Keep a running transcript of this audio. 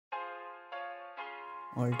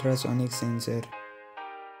ultrasonic sensor,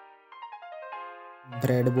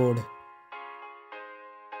 breadboard,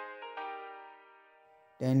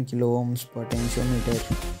 10 kilo ohms potentiometer,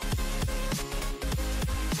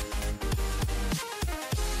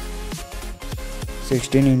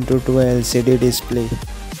 16x2 LCD display,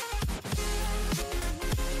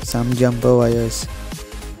 some jumper wires,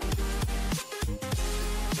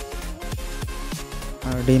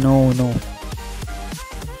 Arduino Uno,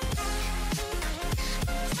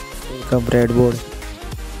 take a breadboard,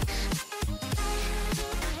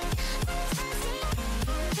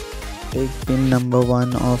 take pin number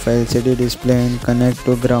 1 of LCD display and connect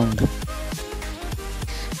to ground.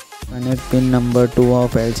 Connect pin number 2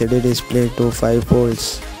 of LCD display to 5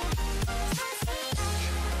 volts.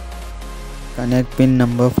 Connect pin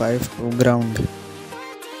number 5 to ground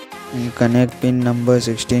and connect pin number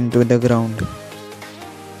 16 to the ground.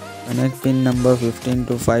 Connect pin number 15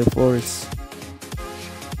 to 5 volts.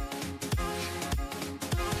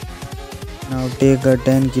 Now take a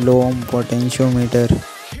 10 kilo ohm potentiometer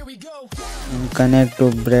and connect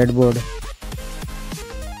to breadboard.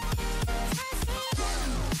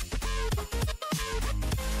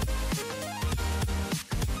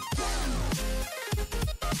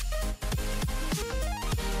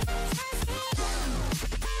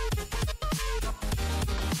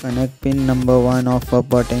 Connect pin number 1 of a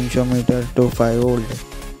potentiometer to 5 volt.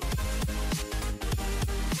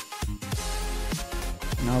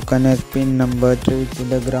 Now connect pin number 3 to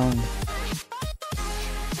the ground.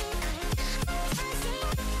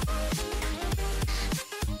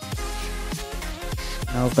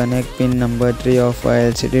 Now connect pin number 3 of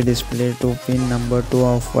a LCD display to pin number 2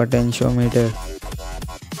 of potentiometer.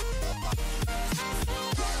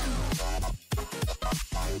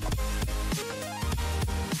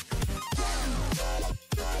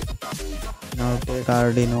 Now take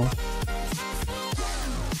Arduino.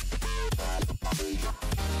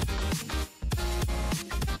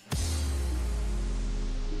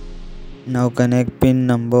 Now connect pin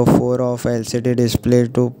number 4 of LCD display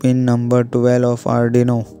to pin number 12 of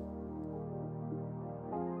Arduino.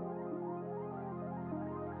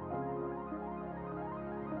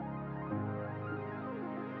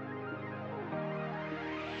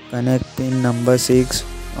 Connect pin number 6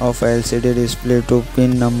 of LCD display to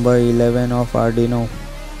pin number 11 of Arduino.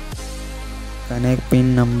 Connect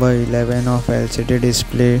pin number 11 of LCD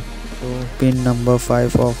display to pin number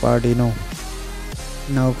 5 of Arduino.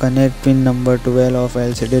 Now connect pin number 12 of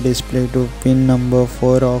LCD display to pin number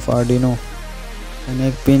 4 of Arduino.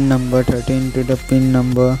 Connect pin number 13 to the pin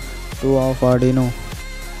number 2 of Arduino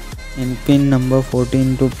and pin number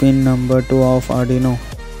 14 to pin number 2 of Arduino.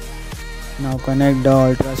 Now connect the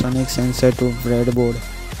ultrasonic sensor to breadboard.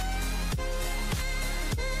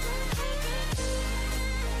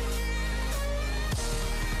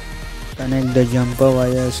 Connect the jumper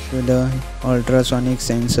wires to the ultrasonic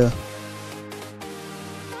sensor.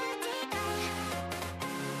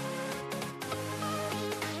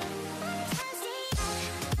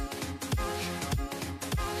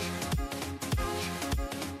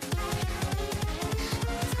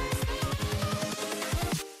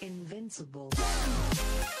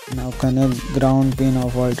 Now connect ground pin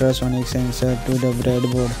of ultrasonic sensor to the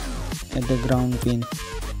breadboard at the ground pin.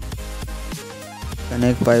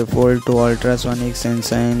 Connect 5 volt to ultrasonic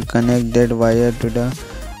sensor and connect that wire to the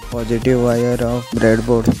positive wire of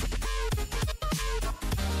breadboard.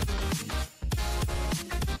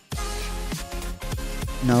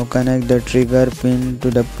 Now connect the trigger pin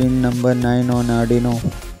to the pin number 9 on Arduino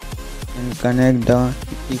and connect the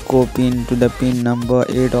echo pin to the pin number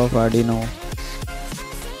 8 of Arduino.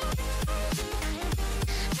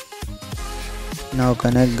 Now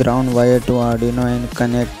connect ground wire to Arduino and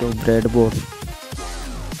connect to breadboard.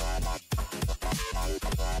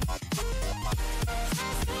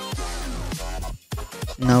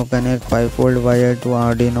 Now connect 5 volt wire to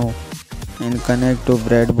Arduino and connect to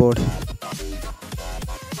breadboard.